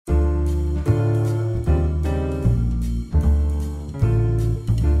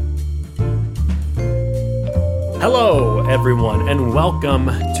Hello, everyone, and welcome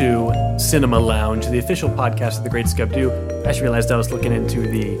to Cinema Lounge, the official podcast of The Great Scub-Doo. I just realized I was looking into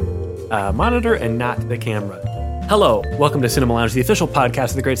the monitor and not the camera. Hello, welcome to Cinema Lounge, the official podcast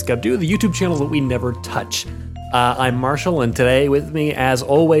of The Great Scub-Doo, the YouTube channel that we never touch. I'm Marshall, and today with me, as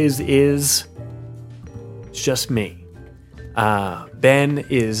always, is just me. Ben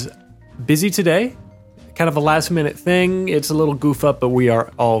is busy today. Kind of a last-minute thing. It's a little goof up, but we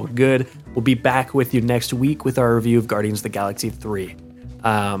are all good. We'll be back with you next week with our review of Guardians of the Galaxy 3.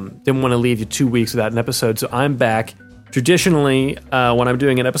 Didn't want to leave you 2 weeks without an episode, so I'm back. Traditionally, when I'm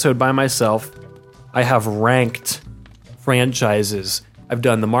doing an episode by myself, I have ranked franchises. I've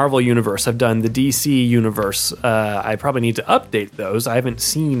done the Marvel Universe. I've done the DC Universe. I probably need to update those. I haven't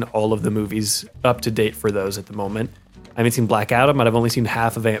seen all of the movies up to date for those at the moment. I haven't seen Black Adam, and I've only seen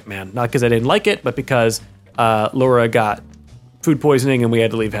half of Ant-Man. Not because I didn't like it, but because Laura got food poisoning and we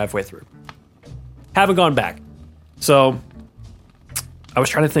had to leave halfway through. Haven't gone back. So I was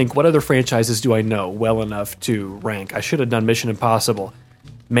trying to think, what other franchises do I know well enough to rank? I should have done Mission Impossible.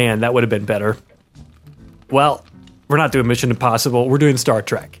 Man, that would have been better. Well, we're not doing Mission Impossible. We're doing Star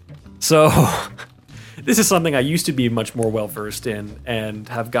Trek. So this is something I used to be much more well-versed in and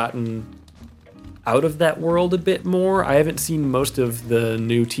have gotten out of that world a bit more. I haven't seen most of the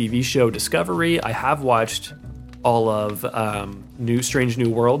new TV show Discovery. I have watched all of Strange New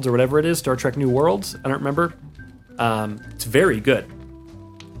Worlds or whatever it is, Star Trek New Worlds. I don't remember. It's very good.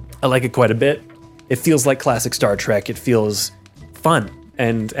 I like it quite a bit. It feels like classic Star Trek. It feels fun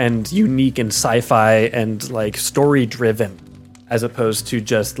and unique and sci-fi and like story driven, as opposed to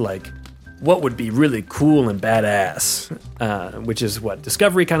just like what would be really cool and badass, which is what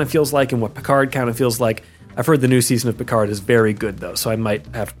Discovery kind of feels like and what Picard kind of feels like. I've heard the new season of Picard is very good, though, so I might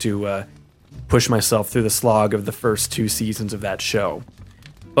have to push myself through the slog of the first 2 seasons of that show.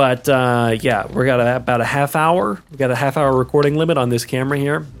 But yeah, we got about a half hour. We got a half-hour recording limit on this camera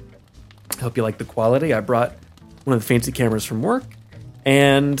here. I hope you like the quality. I brought one of the fancy cameras from work,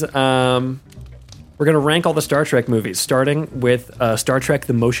 and we're going to rank all the Star Trek movies, starting with Star Trek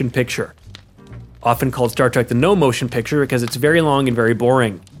the Motion Picture. Often called Star Trek the No Motion Picture because it's very long and very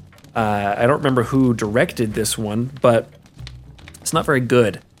boring. I don't remember who directed this one, but it's not very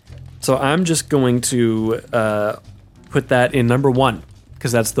good. So I'm just going to put that in number 1,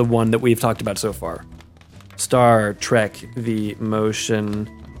 because that's the one that we've talked about so far. Star Trek the Motion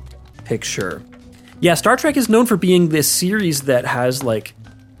Picture. Yeah, Star Trek is known for being this series that has like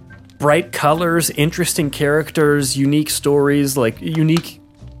bright colors, interesting characters, unique stories, like unique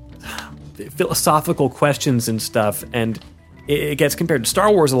philosophical questions and stuff, and it gets compared to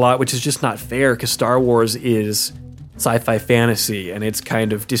Star Wars a lot, which is just not fair because Star Wars is sci-fi fantasy and it's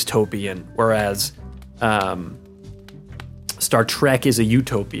kind of dystopian, whereas Star Trek is a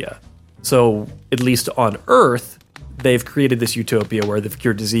utopia. So at least on Earth, they've created this utopia where they've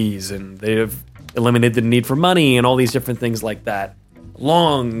cured disease and they've eliminated the need for money and all these different things like that.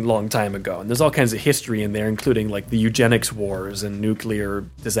 Long time ago. And there's all kinds of history in there, including like the eugenics wars and nuclear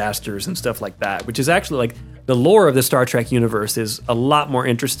disasters and stuff like that, which is actually like the lore of the Star Trek universe is a lot more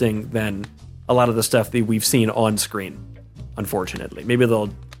interesting than a lot of the stuff that we've seen on screen, unfortunately. Maybe they'll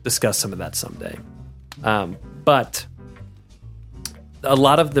discuss some of that someday. But a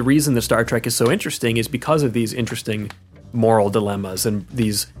lot of the reason that Star Trek is so interesting is because of these interesting moral dilemmas and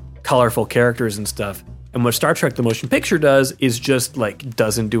these colorful characters and stuff. And what Star Trek the Motion Picture does is just like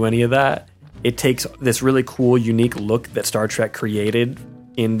doesn't do any of that. It takes this really cool, unique look that Star Trek created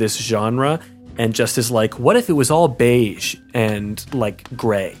in this genre and just is like, what if it was all beige and like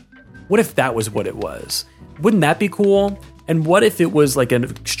gray? What if that was what it was? Wouldn't that be cool? And what if it was like an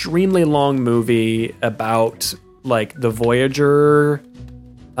extremely long movie about like the Voyager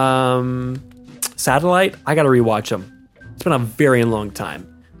satellite? I gotta rewatch them. It's been a very long time.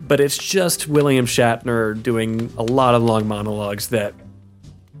 But it's just William Shatner doing a lot of long monologues that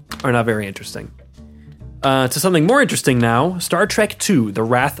are not very interesting. To something more interesting now, Star Trek II, The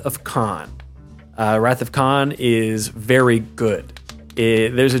Wrath of Khan. Wrath of Khan is very good.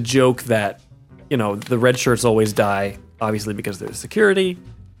 There's a joke that, you know, the red shirts always die, obviously because there's security,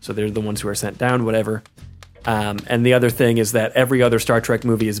 so they're the ones who are sent down, whatever. And the other thing is that every other Star Trek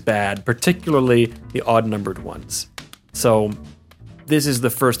movie is bad, particularly the odd-numbered ones. So this is the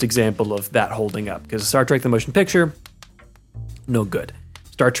first example of that holding up, because Star Trek the Motion Picture, no good.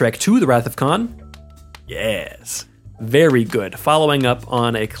 Star Trek II, The Wrath of Khan, yes, very good. Following up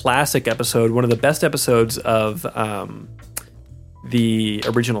on a classic episode, one of the best episodes of the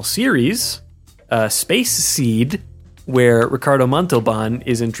original series, Space Seed, where Ricardo Montalban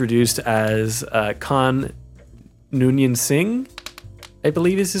is introduced as Khan Noonien Singh, I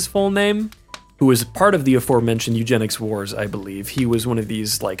believe is his full name. who was part of the aforementioned eugenics wars, I believe. He was one of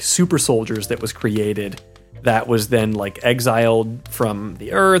these like super soldiers that was created that was then like exiled from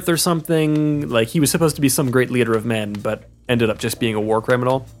the earth or something. Like he was supposed to be some great leader of men, but ended up just being a war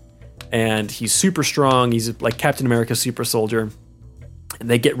criminal. And he's super strong. He's like Captain America super soldier. And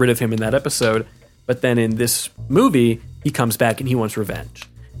they get rid of him in that episode. But then in this movie, he comes back and he wants revenge.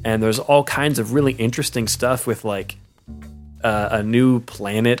 And there's all kinds of really interesting stuff with like a new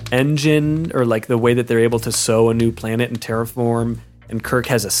planet engine, or like the way that they're able to sow a new planet and terraform. And Kirk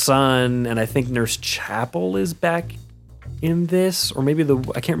has a son, and I think Nurse Chapel is back in this, or maybe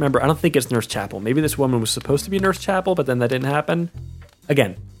I can't remember. I don't think it's Nurse Chapel. Maybe this woman was supposed to be Nurse Chapel, but then that didn't happen.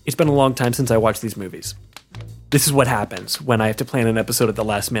 Again, it's been a long time since I watched these movies. This is what happens when I have to plan an episode at the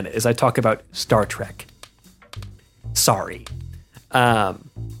last minute, is I talk about Star Trek. Sorry.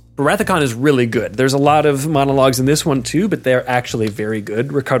 Wrath of Khan is really good. There's a lot of monologues in this one too, but they're actually very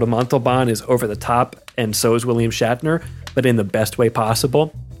good. Ricardo Montalban is over the top, and so is William Shatner, but in the best way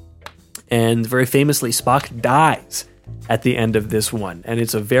possible. And very famously, Spock dies at the end of this one, and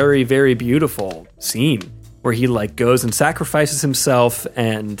it's a very, very beautiful scene where he like goes and sacrifices himself,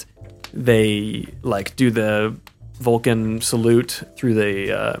 and they like do the Vulcan salute through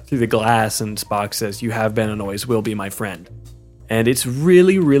the glass, and Spock says, "You have been and always will be my friend." And it's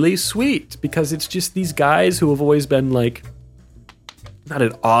really, really sweet because it's just these guys who have always been like, not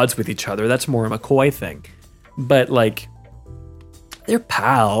at odds with each other. That's more a McCoy thing. But like, they're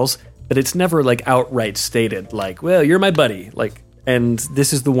pals, but it's never like outright stated like, well, you're my buddy. Like, and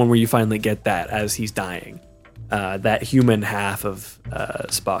this is the one where you finally get that as he's dying. That human half of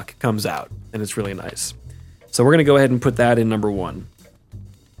Spock comes out, and it's really nice. So we're going to go ahead and put that in number 1.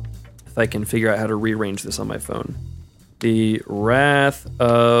 If I can figure out how to rearrange this on my phone. The Wrath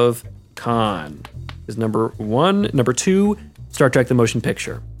of Khan is number 1. Number 2, Star Trek The Motion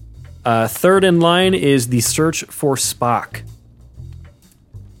Picture. Third in line is The Search for Spock.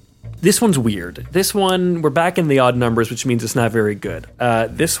 This one's weird. This one, we're back in the odd numbers, which means it's not very good.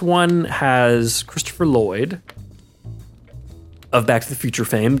 This one has Christopher Lloyd of Back to the Future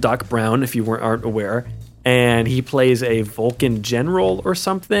fame, Doc Brown, if you aren't aware, and he plays a Vulcan general or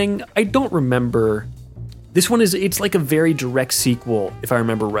something. I don't remember. This one it's like a very direct sequel, if I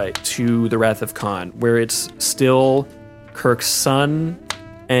remember right, to The Wrath of Khan, where it's still Kirk's son,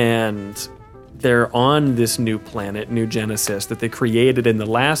 and they're on this new planet, New Genesis, that they created in the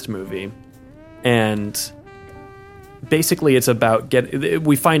last movie. And basically it's about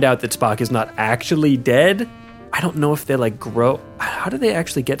we find out that Spock is not actually dead. I don't know if they like grow. How do they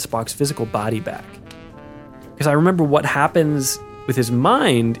actually get Spock's physical body back? Because I remember what happens with his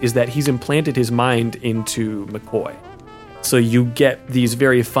mind is that he's implanted his mind into McCoy. So you get these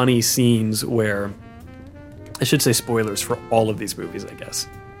very funny scenes where, I should say spoilers for all of these movies, I guess,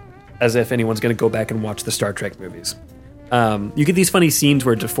 as if anyone's going to go back and watch the Star Trek movies. You get these funny scenes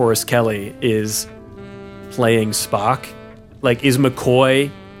where DeForest Kelley is playing Spock. Like, is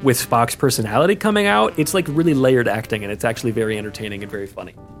McCoy with Spock's personality coming out? It's like really layered acting, and it's actually very entertaining and very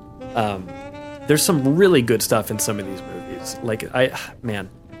funny. There's some really good stuff in some of these movies. Like,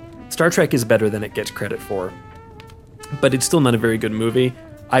 Star Trek is better than it gets credit for, but it's still not a very good movie.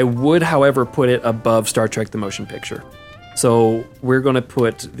 I would, however, put it above Star Trek The Motion Picture. So we're going to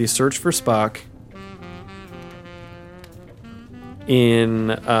put The Search for Spock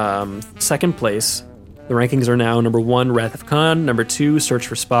in second place. The rankings are now number 1, Wrath of Khan, number 2, Search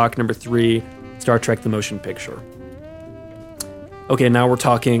for Spock, number 3, Star Trek The Motion Picture. Okay, now we're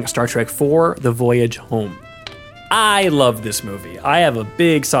talking Star Trek IV, The Voyage Home. I love this movie. I have a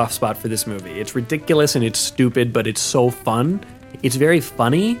big soft spot for this movie. It's ridiculous and it's stupid, but it's so fun. It's very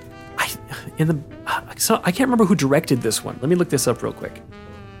funny. I can't remember who directed this one. Let me look this up real quick.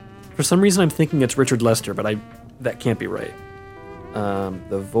 For some reason, I'm thinking it's Richard Lester, but that can't be right.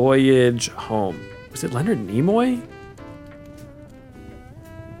 The Voyage Home. Was it Leonard Nimoy?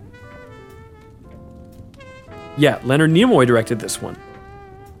 Yeah, Leonard Nimoy directed this one.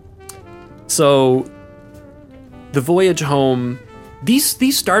 So, The Voyage Home.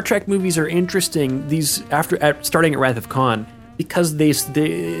 These Star Trek movies are interesting. Starting at Wrath of Khan, because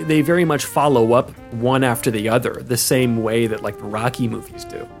they very much follow up one after the other, the same way that like the Rocky movies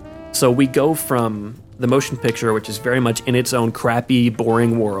do. So we go from the motion picture, which is very much in its own crappy,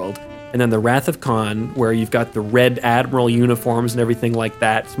 boring world, and then the Wrath of Khan, where you've got the Red Admiral uniforms and everything like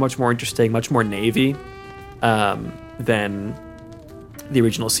that. It's much more interesting, much more Navy than the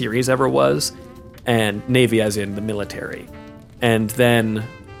original series ever was, and Navy as in the military. And then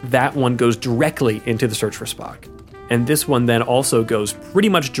that one goes directly into The Search for Spock. And this one then also goes pretty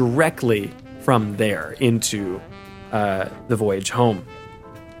much directly from there into The Voyage Home.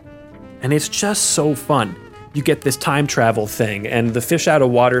 And it's just so fun. You get this time travel thing, and the fish out of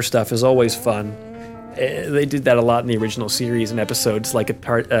water stuff is always fun. They did that a lot in the original series and episodes, like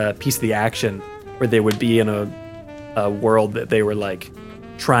a piece of the action, where they would be in a world that they were like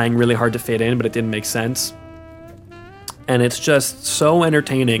trying really hard to fit in, but it didn't make sense. And it's just so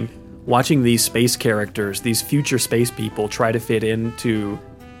entertaining watching these space characters, these future space people, try to fit into,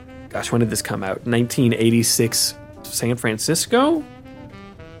 gosh, when did this come out? 1986 San Francisco?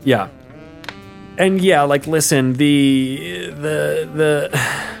 Yeah. And yeah, like, listen, the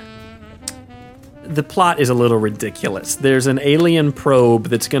plot is a little ridiculous. There's an alien probe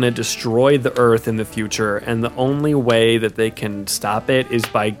that's going to destroy the Earth in the future, and the only way that they can stop it is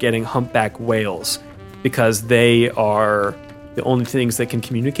by getting humpback whales, because they are the only things that can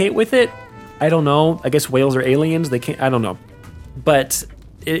communicate with it. I don't know. I guess whales are aliens. They can't. I don't know. But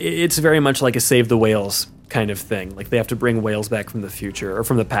it's very much like a Save the Whales kind of thing. Like, they have to bring whales back from the future, or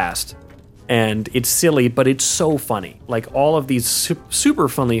from the past. And it's silly, but it's so funny. Like, all of these super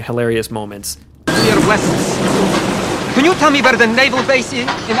funny, hilarious moments. Nuclear vessels. Can you tell me where the naval base is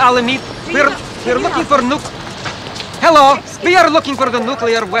in Alameda? We're looking for Hello, we are looking for the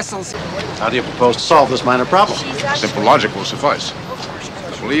nuclear vessels. How do you propose to solve this minor problem? Simple logic will suffice.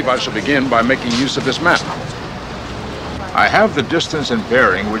 I believe I shall begin by making use of this map. I have the distance and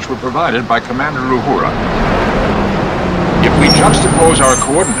bearing which were provided by Commander Uhura. If we juxtapose our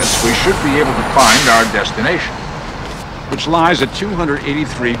coordinates, we should be able to find our destination, which lies at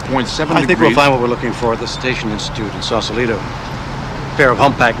 283.7 degrees. I think we'll find what we're looking for at the Station Institute in Sausalito. A pair of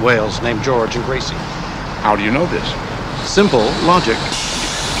humpback whales named George and Gracie. How do you know this? Simple logic.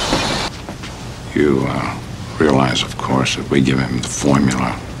 You realize, of course, that we give him the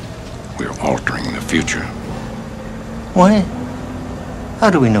formula. We're altering the future. What?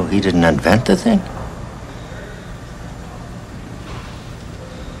 How do we know he didn't invent the thing?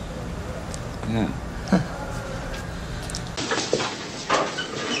 Yeah.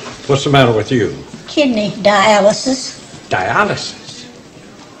 What's the matter with you? Kidney dialysis. Dialysis?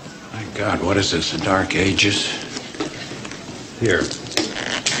 My God, what is this, the Dark Ages? Here.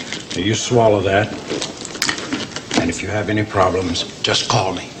 Now you swallow that. And if you have any problems, just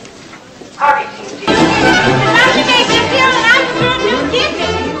call me.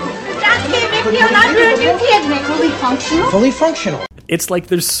 Fully functional. It's like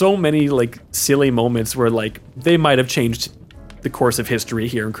there's so many like silly moments where like they might have changed the course of history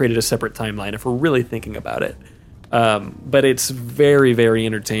here and created a separate timeline if we're really thinking about it. But it's very, very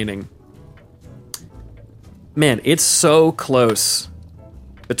entertaining. Man, it's so close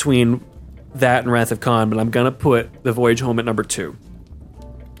between that and Wrath of Khan, but I'm gonna put The Voyage Home at number 2.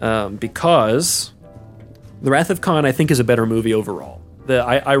 Because The Wrath of Khan, I think, is a better movie overall.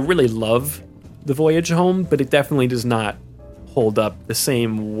 I really love The Voyage Home, but it definitely does not hold up the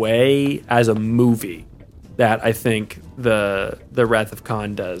same way as a movie that I think the Wrath of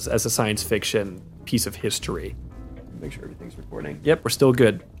Khan does as a science fiction piece of history. Make sure everything's recording. Yep, we're still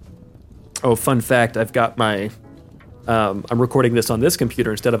good. Oh, fun fact, I've got my... I'm recording this on this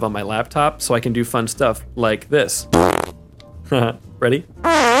computer instead of on my laptop, so I can do fun stuff like this. Ready?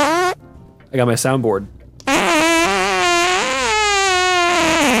 I got my soundboard.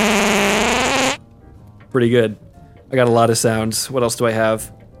 Pretty good. I got a lot of sounds. What else do I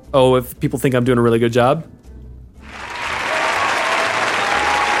have? Oh, if people think I'm doing a really good job.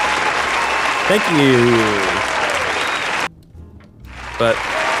 Thank you. But,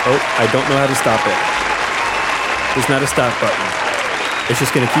 oh, I don't know how to stop it. There's not a stop button. It's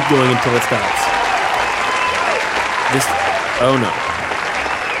just going to keep going until it stops. Oh no.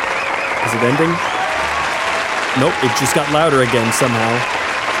 Is it ending? Nope, it just got louder again somehow.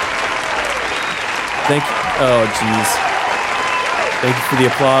 Thank you. Oh, jeez. Thank you for the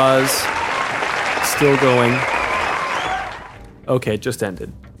applause. Still going. Okay, it just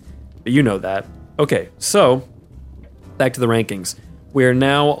ended. But you know that. Okay, so back to the rankings. We're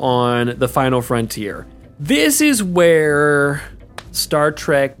now on The Final Frontier. This is where Star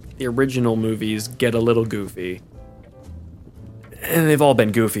Trek, the original movies, get a little goofy. And they've all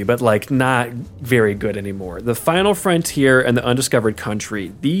been goofy, but like not very good anymore. The Final Frontier and The Undiscovered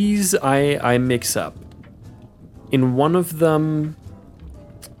Country, these I mix up. In one of them,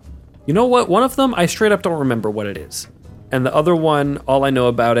 you know what? One of them, I straight up don't remember what it is. And the other one, all I know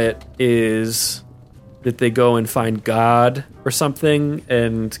about it is that they go and find God or something,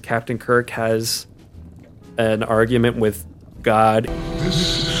 and Captain Kirk has an argument with God.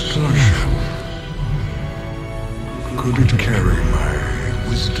 This starship, could it carry my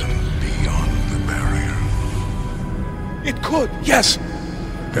wisdom beyond the barrier? It could, yes.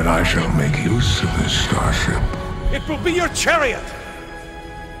 Then I shall make use of this starship. It will be your chariot.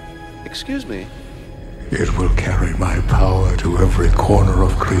 Excuse me. It will carry my power to every corner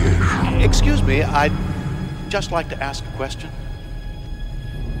of creation. Excuse me, I'd just like to ask a question.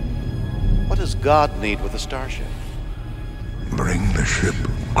 What does God need with a starship? Bring the ship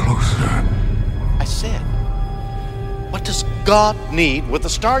closer. I said, what does God need with a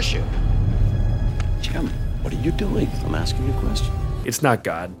starship? Jim, what are you doing? I'm asking you a question. It's not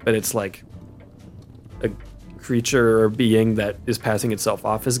God, but it's like a creature or being that is passing itself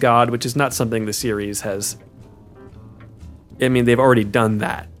off as God, which is not something the series has. I mean, they've already done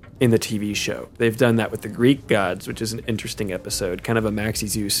that in the TV show. They've done that with the Greek gods, which is an interesting episode, kind of a Maxi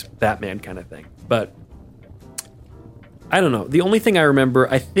Zeus Batman kind of thing. But I don't know. The only thing I remember,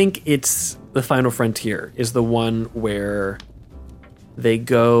 I think it's The Final Frontier, is the one where they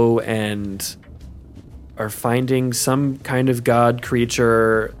go and are finding some kind of god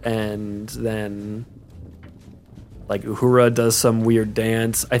creature, and then like Uhura does some weird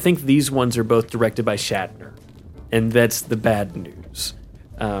dance. I think these ones are both directed by Shatner, and that's the bad news.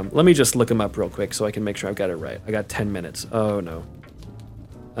 Let me just look them up real quick so I can make sure I've got it right. I got 10 minutes. Oh no.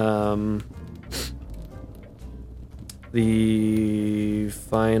 The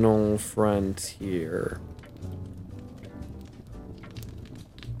Final Frontier.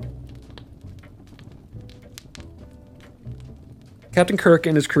 Captain Kirk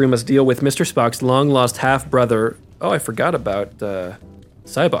and his crew must deal with Mr. Spock's long-lost half-brother. Oh, I forgot about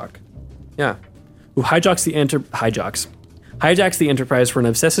Sybok. Yeah. Who hijacks the Enterprise for an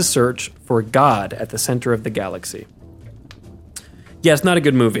obsessive search for God at the center of the galaxy. Yeah, it's not a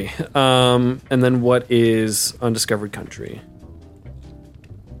good movie. And then what is Undiscovered Country?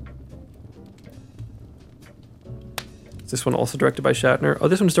 Is this one also directed by Shatner? Oh,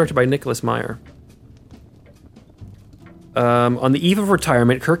 this one's directed by Nicholas Meyer. On the eve of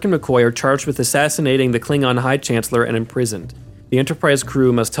retirement, Kirk and McCoy are charged with assassinating the Klingon High Chancellor and imprisoned. The Enterprise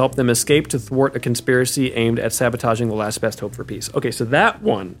crew must help them escape to thwart a conspiracy aimed at sabotaging the last best hope for peace. Okay, so that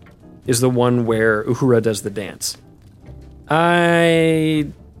one is the one where Uhura does the dance. I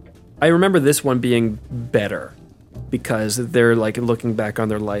remember this one being better because they're like looking back on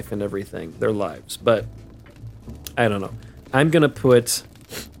their life and everything, their lives. But I don't know. I'm gonna put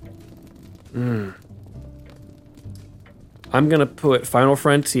Final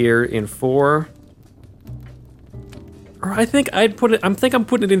Frontier in 4. Or I think I'm putting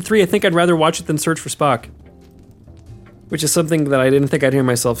it in 3. I think I'd rather watch it than Search for Spock. Which is something that I didn't think I'd hear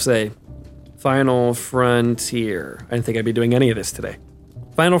myself say. Final Frontier. I didn't think I'd be doing any of this today.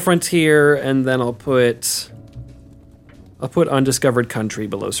 Final Frontier, and then I'll put Undiscovered Country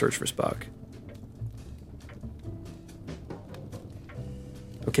below Search for Spock.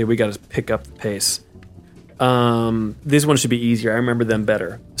 Okay, we gotta pick up the pace. This one should be easier. I remember them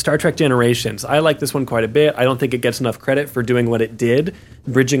better. Star Trek Generations. I like this one quite a bit. I don't think it gets enough credit for doing what it did,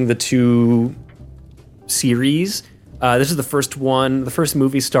 bridging the two series. This is the first one, the first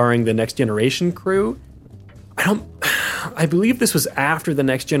movie starring the Next Generation crew. I believe this was after the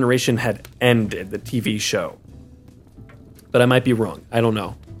Next Generation had ended, the TV show. But I might be wrong. I don't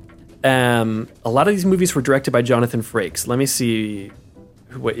know. A lot of these movies were directed by Jonathan Frakes. Let me see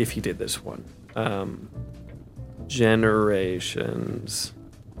if he did this one. Generations.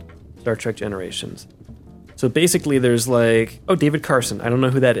 Star Trek Generations. So basically there's like... Oh, David Carson. I don't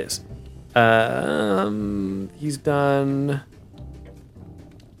know who that is. He's done...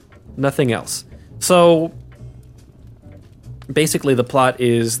 nothing else. So basically the plot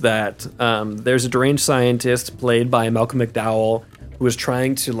is that there's a deranged scientist played by Malcolm McDowell who is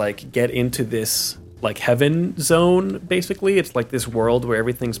trying to like get into this like heaven zone, basically. It's like this world where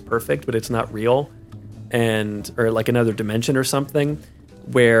everything's perfect, but it's not real. Or like another dimension or something,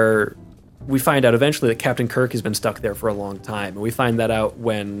 where we find out eventually that Captain Kirk has been stuck there for a long time. And we find that out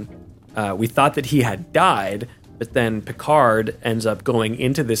when we thought that he had died, but then Picard ends up going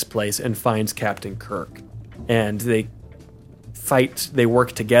into this place and finds Captain Kirk. And they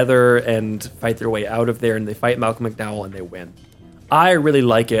work together and fight their way out of there, and they fight Malcolm McDowell and they win. I really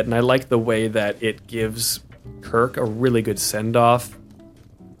like it, and I like the way that it gives Kirk a really good send-off.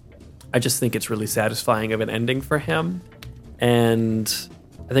 I just think it's really satisfying of an ending for him, and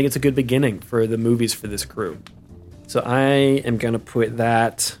I think it's a good beginning for the movies for this crew. So I am going to put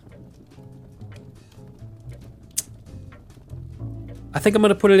that... I think I'm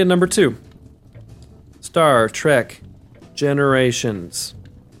going to put it in number 2. Star Trek Generations.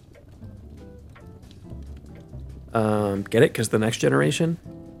 Get it? Because the Next Generation?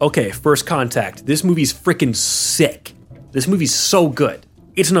 Okay, First Contact. This movie's freaking sick. This movie's so good.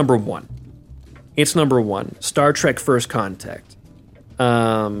 It's number 1. It's number 1. Star Trek First Contact.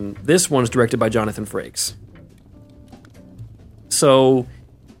 This one's directed by Jonathan Frakes. So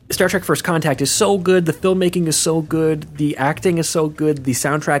Star Trek First Contact is so good, the filmmaking is so good, the acting is so good, the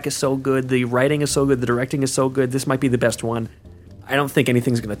soundtrack is so good, the writing is so good, the directing is so good. This might be the best one. I don't think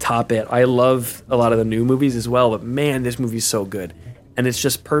anything's going to top it. I love a lot of the new movies as well, but man, this movie's so good. And it's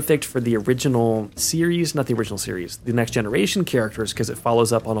just perfect for the original series, not the original series, the Next Generation characters, because it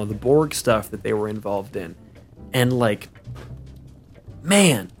follows up on all the Borg stuff that they were involved in. And like,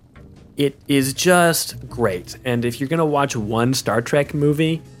 man, it is just great. And if you're going to watch one Star Trek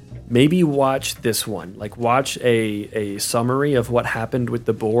movie, maybe watch this one. Like, watch a summary of what happened with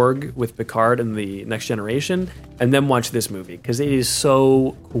the Borg, with Picard and the Next Generation, and then watch this movie, because it is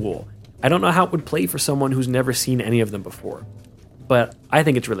so cool. I don't know how it would play for someone who's never seen any of them before, but I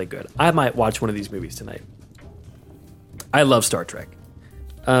think it's really good. I might watch one of these movies tonight. I love Star Trek.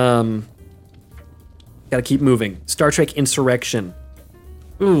 Gotta keep moving. Star Trek Insurrection.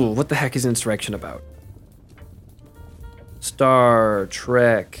 Ooh, what the heck is Insurrection about? Star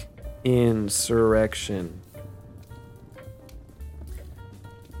Trek Insurrection.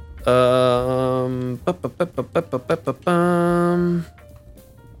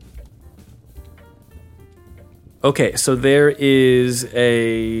 Okay, so there is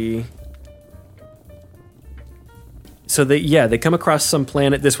a... So they come across some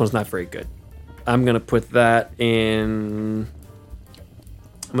planet. This one's not very good. I'm going to put that in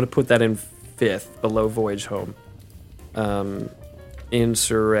 5th, below Voyage Home.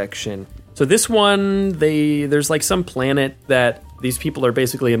 Insurrection. So this one, there's like some planet that these people are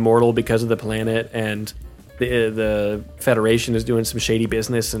basically immortal because of the planet, and the Federation is doing some shady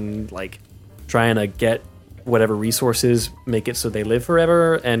business and like trying to get whatever resources, make it so they live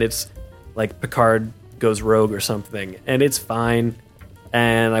forever, and it's like Picard goes rogue or something, and it's fine,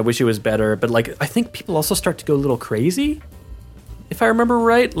 and I wish it was better, but like I think people also start to go a little crazy, if I remember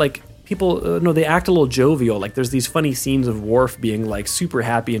right. Like people, they act a little jovial. Like there's these funny scenes of Worf being like super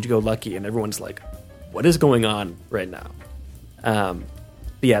happy and go-lucky, and everyone's like, what is going on right now? But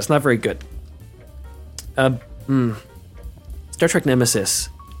yeah, it's not very good. Star Trek Nemesis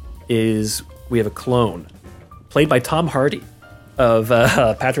is, we have a clone played by Tom Hardy of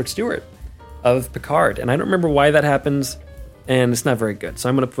Patrick Stewart of Picard, and I don't remember why that happens, and it's not very good. So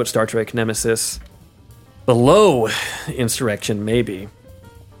I'm going to put Star Trek Nemesis below Insurrection, maybe.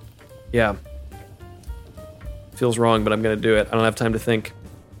 Yeah. Feels wrong, but I'm going to do it. I don't have time to think.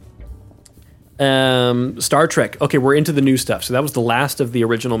 Star Trek. Okay, we're into the new stuff. So that was the last of the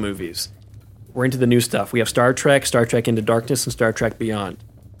original movies. We're into the new stuff. We have Star Trek Into Darkness, and Star Trek Beyond.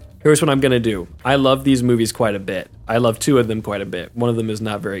 Here's what I'm going to do. I love these movies quite a bit. I love two of them quite a bit. One of them is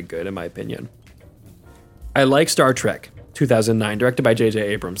not very good, in my opinion. I like Star Trek 2009, directed by J.J.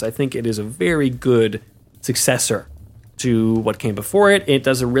 Abrams. I think it is a very good successor to what came before it. It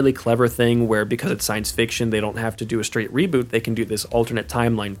does a really clever thing where, because it's science fiction, they don't have to do a straight reboot. They can do this alternate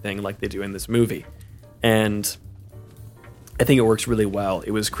timeline thing like they do in this movie. And I think it works really well. It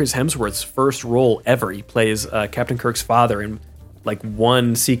was Chris Hemsworth's first role ever. He plays Captain Kirk's father in like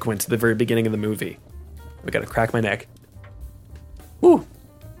one sequence at the very beginning of the movie. I gotta crack my neck. Woo!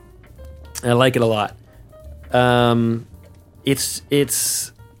 I like it a lot.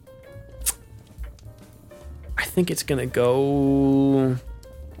 It's I think it's gonna go. I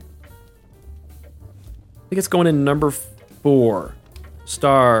think it's going in number 4.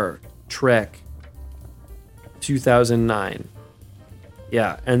 Star Trek 2009.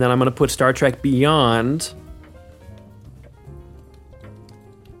 Yeah, and then I'm gonna put Star Trek Beyond.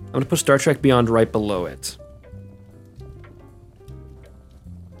 I'm going to put Star Trek Beyond right below it.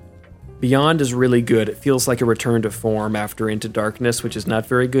 Beyond is really good. It feels like a return to form after Into Darkness, which is not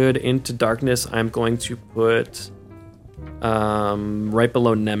very good. Into Darkness, I'm going to put right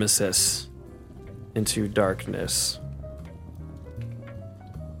below Nemesis. Into Darkness.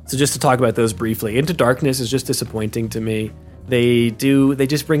 So just to talk about those briefly, Into Darkness is just disappointing to me. They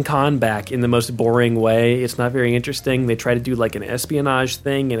just bring Khan back in the most boring way. It's not very interesting. They try to do like an espionage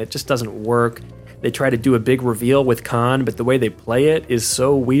thing, and it just doesn't work. They try to do a big reveal with Khan, but the way they play it is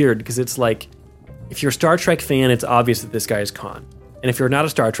so weird, because it's like, if you're a Star Trek fan, it's obvious that this guy is Khan. And if you're not a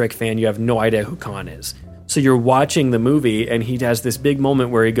Star Trek fan, you have no idea who Khan is. So you're watching the movie, and he has this big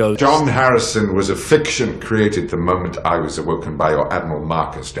moment where he goes, John Harrison was a fiction created the moment I was awoken by your Admiral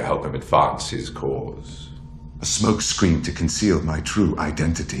Marcus to help him advance his cause. A smokescreen to conceal my true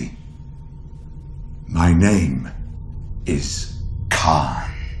identity. My name is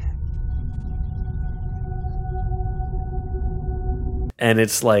Khan. And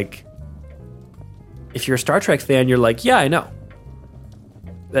it's like, if you're a Star Trek fan, you're like, yeah, I know.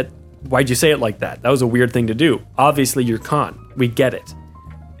 Why'd you say it like that? That was a weird thing to do. Obviously, you're Khan. We get it.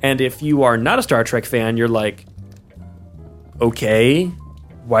 And if you are not a Star Trek fan, you're like, okay,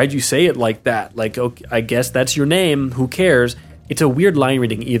 why'd you say it like that? Like, okay, I guess that's your name. Who cares? It's a weird line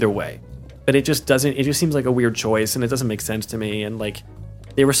reading either way, but it just seems like a weird choice, and it doesn't make sense to me. And like,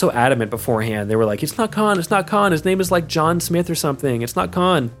 they were so adamant beforehand. They were like, it's not Khan. It's not Khan. His name is like John Smith or something. It's not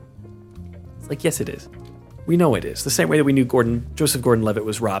Khan. It's like, yes, it is. We know it is. The same way that we knew Joseph Gordon-Levitt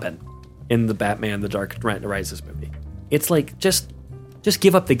was Robin in the Batman: The Dark Knight Rises movie. It's like, just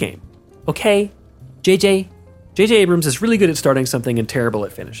give up the game, okay? J.J. Abrams is really good at starting something and terrible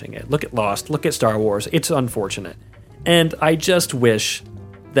at finishing it. Look at Lost. Look at Star Wars. It's unfortunate. And I just wish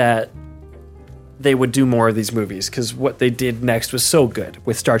that they would do more of these movies, because what they did next was so good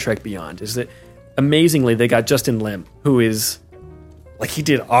with Star Trek Beyond. Is that amazingly they got Justin Lin, who is like, he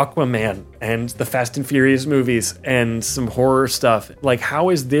did Aquaman and the Fast and Furious movies and some horror stuff. Like, how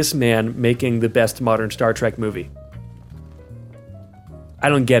is this man making the best modern Star Trek movie? I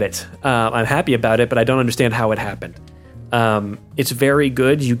don't get it. I'm happy about it, but I don't understand how it happened. It's very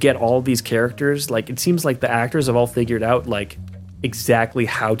good. You get all these characters. Like, it seems like the actors have all figured out like exactly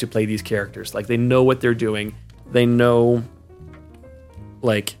how to play these characters. Like, they know what they're doing. They know,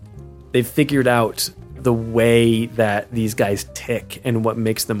 like, they've figured out the way that these guys tick and what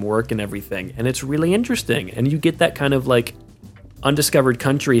makes them work and everything. And it's really interesting. And you get that kind of like undiscovered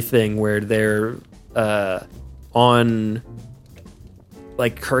country thing where they're on,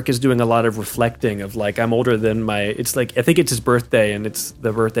 like, Kirk is doing a lot of reflecting of like, I'm older than it's like, I think it's his birthday and it's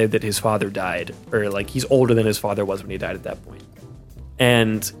the birthday that his father died, or like he's older than his father was when he died at that point.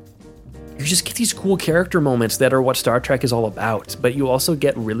 And you just get these cool character moments that are what Star Trek is all about, but you also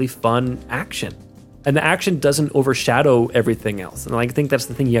get really fun action. And the action doesn't overshadow everything else. And I think that's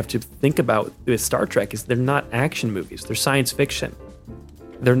the thing you have to think about with Star Trek, is they're not action movies. They're science fiction.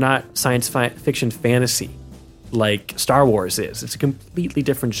 They're not science fiction fantasy like Star Wars is. It's a completely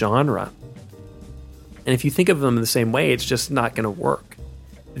different genre. And if you think of them in the same way, it's just not going to work.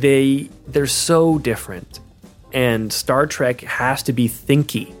 They're so different. And Star Trek has to be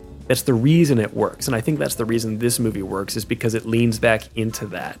thinky. That's the reason it works. And I think that's the reason this movie works, is because it leans back into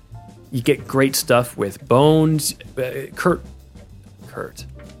that. You get great stuff with Bones, Carl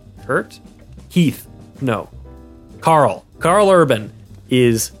Urban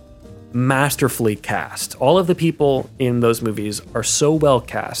is masterfully cast. All of the people in those movies are so well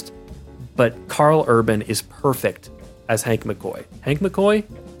cast, but Carl Urban is perfect as Hank McCoy. Hank McCoy?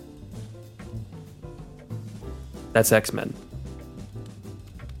 That's X-Men.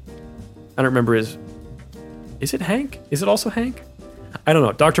 I don't remember is it Hank? Is it also Hank? I don't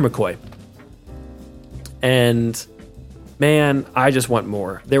know. Dr. McCoy. And man, I just want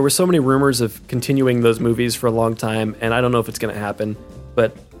more. There were so many rumors of continuing those movies for a long time, and I don't know if it's going to happen,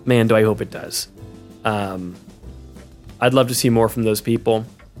 but man, do I hope it does. I'd love to see more from those people.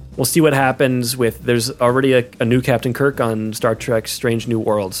 We'll see what happens with, there's already a new Captain Kirk on Star Trek Strange New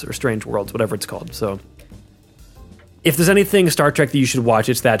Worlds, or Strange Worlds, whatever it's called. So if there's anything Star Trek that you should watch,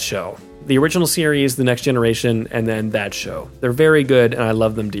 it's that show. The original series, The Next Generation, and then that show. They're very good, and I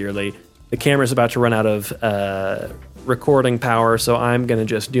love them dearly. The camera's about to run out of recording power, so I'm going to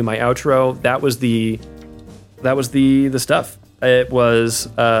just do my outro. That was the stuff. It was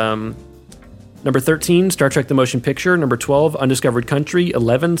number 13, Star Trek The Motion Picture. Number 12, Undiscovered Country.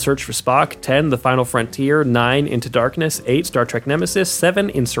 11, Search for Spock. 10, The Final Frontier. 9, Into Darkness. 8, Star Trek Nemesis. 7,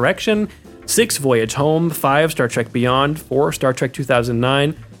 Insurrection. 6, Voyage Home. 5, Star Trek Beyond. 4, Star Trek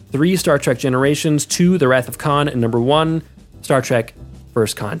 2009. 3, Star Trek Generations. 2, The Wrath of Khan. And number 1, Star Trek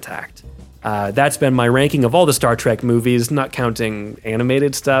First Contact. That's been my ranking of all the Star Trek movies, not counting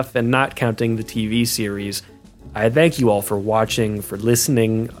animated stuff and not counting the TV series. I thank you all for watching, for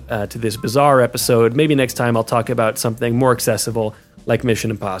listening to this bizarre episode. Maybe next time I'll talk about something more accessible like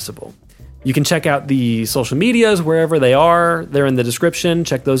Mission Impossible. You can check out the social medias wherever they are. They're in the description.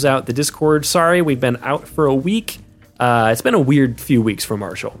 Check those out. The Discord. Sorry, we've been out for a week. It's been a weird few weeks for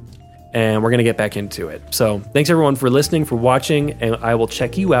Marshall, and we're going to get back into it. So thanks everyone for listening, for watching, and I will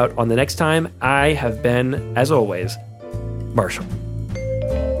check you out on the next time. I have been, as always, Marshall.